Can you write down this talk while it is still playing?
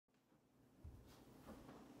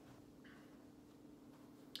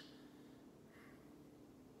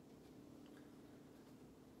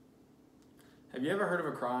Have you ever heard of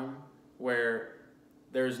a crime where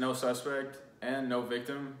there's no suspect and no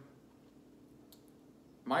victim?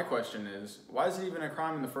 My question is, why is it even a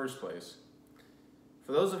crime in the first place?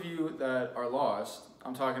 For those of you that are lost,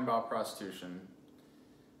 I'm talking about prostitution.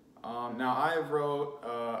 Now, I have wrote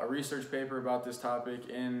a research paper about this topic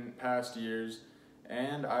in past years,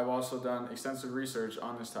 and I've also done extensive research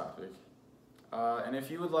on this topic. And if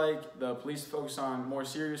you would like the police to focus on more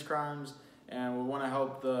serious crimes and would want to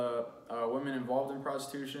help the women involved in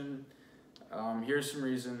prostitution, here's some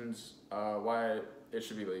reasons why it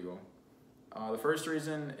should be legal. The first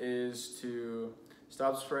reason is to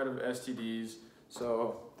stop the spread of STDs,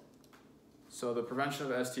 so the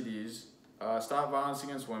prevention of STDs, stop violence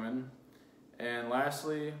against women, and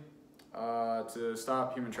lastly, to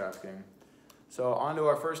stop human trafficking. So on to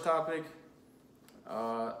our first topic,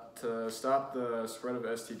 to stop the spread of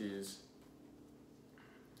STDs.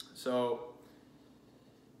 So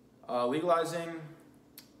legalizing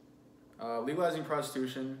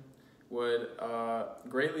prostitution would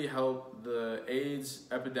greatly help the AIDS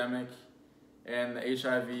epidemic and the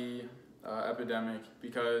HIV epidemic,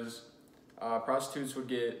 because prostitutes would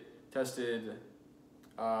get tested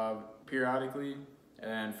periodically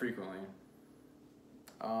and frequently.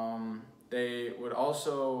 They would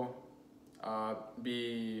also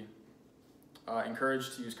be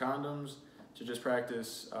encouraged to use condoms, to just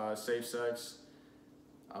practice safe sex,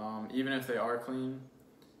 even if they are clean.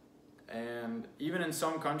 And even in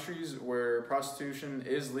some countries where prostitution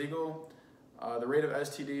is legal, the rate of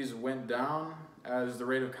STDs went down as the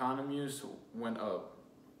rate of condom use went up.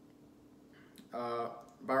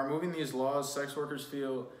 By removing these laws, sex workers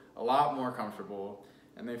feel a lot more comfortable,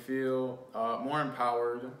 and they feel more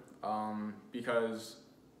empowered because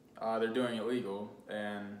they're doing it legal.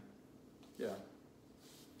 And yeah.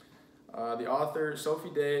 The author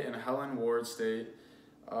Sophie Day and Helen Ward state,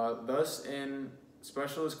 thus in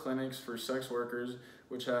specialist clinics for sex workers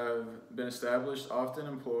which have been established often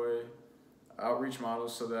employ outreach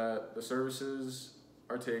models so that the services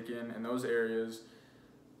are taken in those areas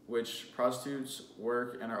which prostitutes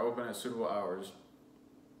work and are open at suitable hours.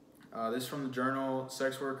 This from the journal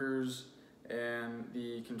Sex Workers and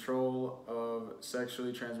the Control of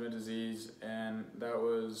Sexually Transmitted Disease, and that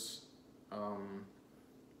was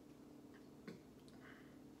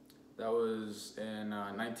in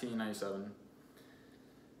 1997.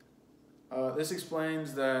 This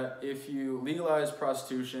explains that if you legalize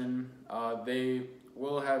prostitution, they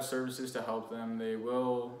will have services to help them. They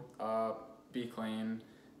will be clean.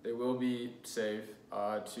 They will be safe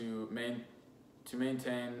to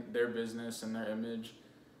maintain their business and their image,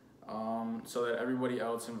 so that everybody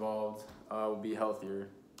else involved will be healthier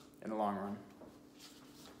in the long run.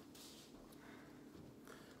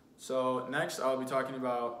 So next, I'll be talking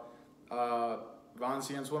about violence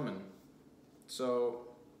against women. So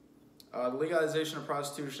the legalization of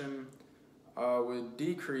prostitution would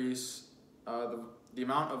decrease the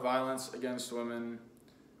amount of violence against women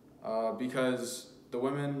because the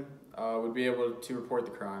women would be able to report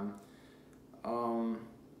the crime.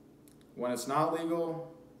 When it's not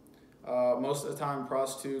legal, most of the time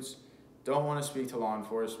prostitutes don't want to speak to law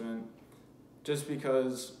enforcement just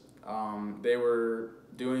because they were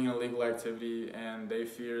doing an illegal activity and they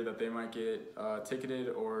fear that they might get ticketed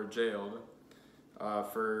or jailed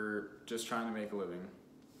for just trying to make a living.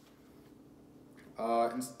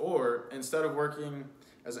 Or instead of working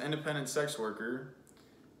as an independent sex worker,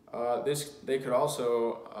 they could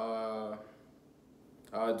also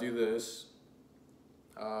do this.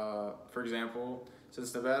 For example,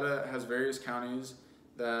 since Nevada has various counties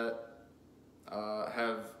that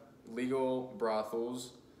have legal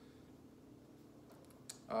brothels,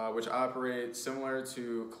 which operate similar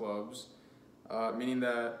to clubs, meaning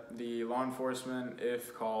that the law enforcement,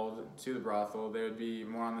 if called to the brothel, they would be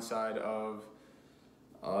more on the side of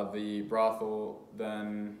the brothel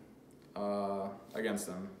than against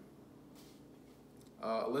them.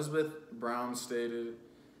 Elizabeth Brown stated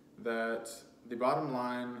that the bottom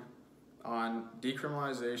line on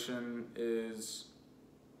decriminalization is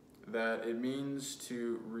that it means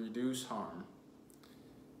to reduce harm.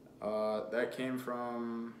 That came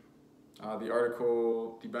from the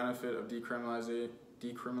article, The Benefit of Decriminalizing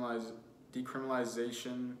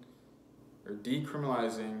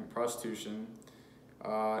Prostitution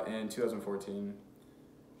in 2014.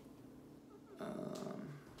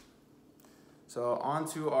 So on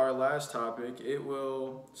to our last topic. It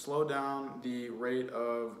will slow down the rate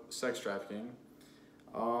of sex trafficking.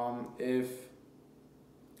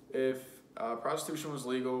 If prostitution was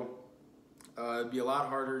legal, it'd be a lot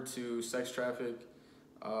harder to sex traffic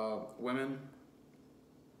women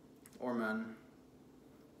or men.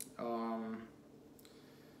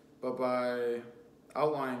 but by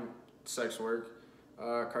outlawing sex work,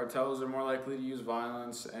 cartels are more likely to use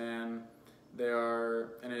violence, and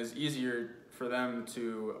it is easier for them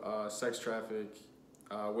to sex traffic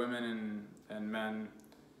women and men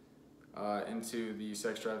into the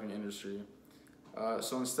sex trafficking industry.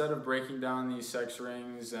 So instead of breaking down these sex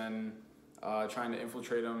rings and trying to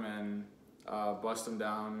infiltrate them and bust them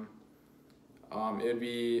down, it would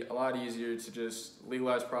be a lot easier to just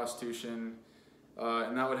legalize prostitution,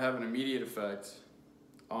 and that would have an immediate effect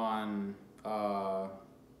on the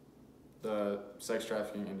sex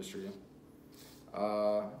trafficking industry.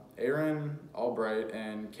 Aaron Albright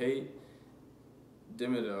and Kate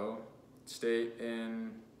Dimido state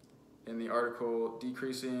in the article,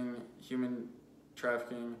 Decreasing Human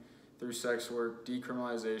Trafficking Through Sex Work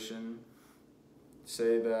Decriminalization,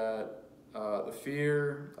 say that the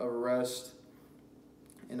fear of arrest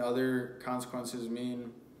and other consequences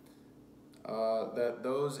mean that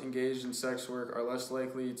those engaged in sex work are less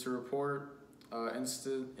likely to report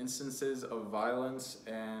instances of violence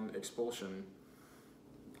and expulsion.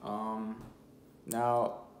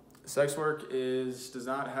 Now, sex work does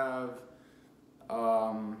not have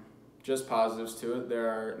just positives to it. There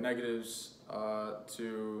are negatives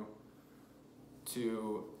to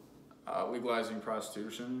legalizing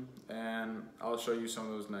prostitution, and I'll show you some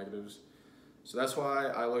of those negatives. So that's why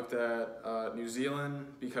I looked at New Zealand,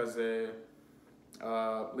 because they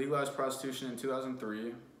legalized prostitution in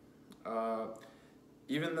 2003.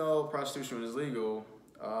 Even though prostitution was legal,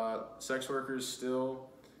 sex workers still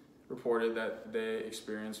reported that they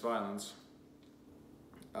experienced violence.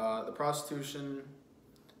 The Prostitution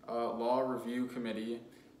Law Review Committee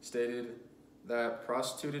stated that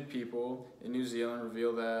prostituted people in New Zealand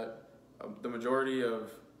reveal that the majority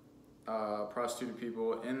of prostituted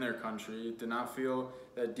people in their country did not feel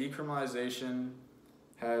that decriminalization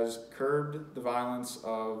has curbed the violence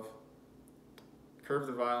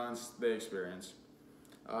they experience.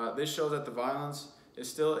 This shows that the violence is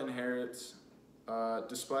still inherent,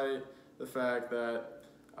 despite the fact that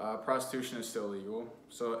prostitution is still legal.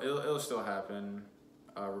 So it'll still happen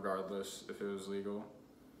regardless if it was legal.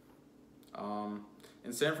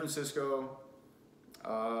 In San Francisco,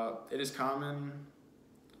 it is common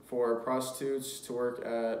for prostitutes to work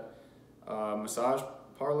at massage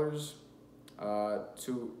parlors.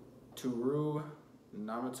 Turu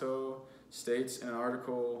Namato states in an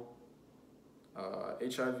article,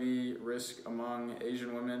 HIV risk among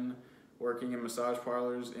Asian women working in massage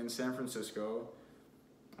parlors in San Francisco.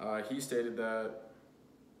 He stated that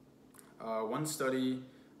one study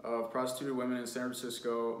of prostituted women in San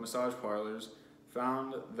Francisco massage parlors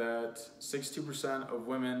found that 62% of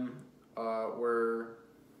women were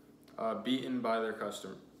beaten by their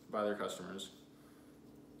customers.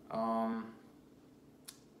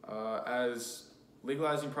 As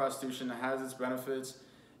legalizing prostitution has its benefits,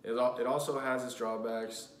 it also has its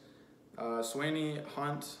drawbacks. Swaney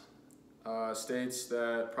Hunt states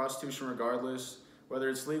that prostitution, regardless whether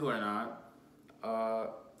it's legal or not,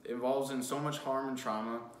 involves in so much harm and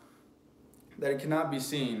trauma that it cannot be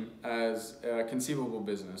seen as a conceivable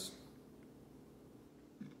business.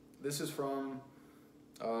 This is from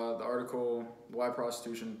the article, Why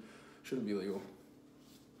Prostitution Shouldn't Be Legal.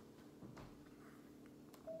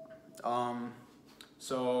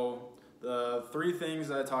 So the three things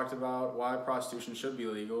that I talked about why prostitution should be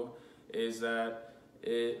legal is that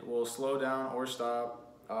it will slow down or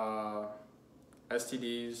stop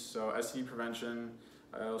STDs, so STD prevention.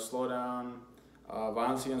 It will slow down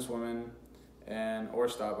violence against women or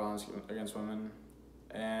stop violence against women,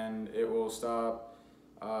 and it will stop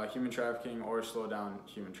human trafficking or slow down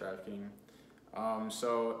human trafficking.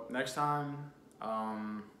 So next time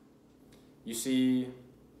you see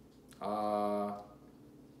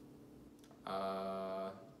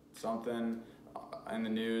something in the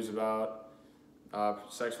news about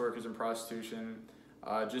sex workers and prostitution,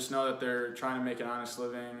 just know that they're trying to make an honest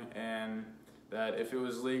living, and that if it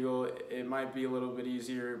was legal, it might be a little bit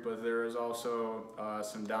easier, but there is also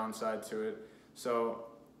some downside to it. So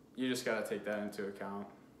you just gotta take that into account.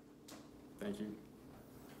 Thank you.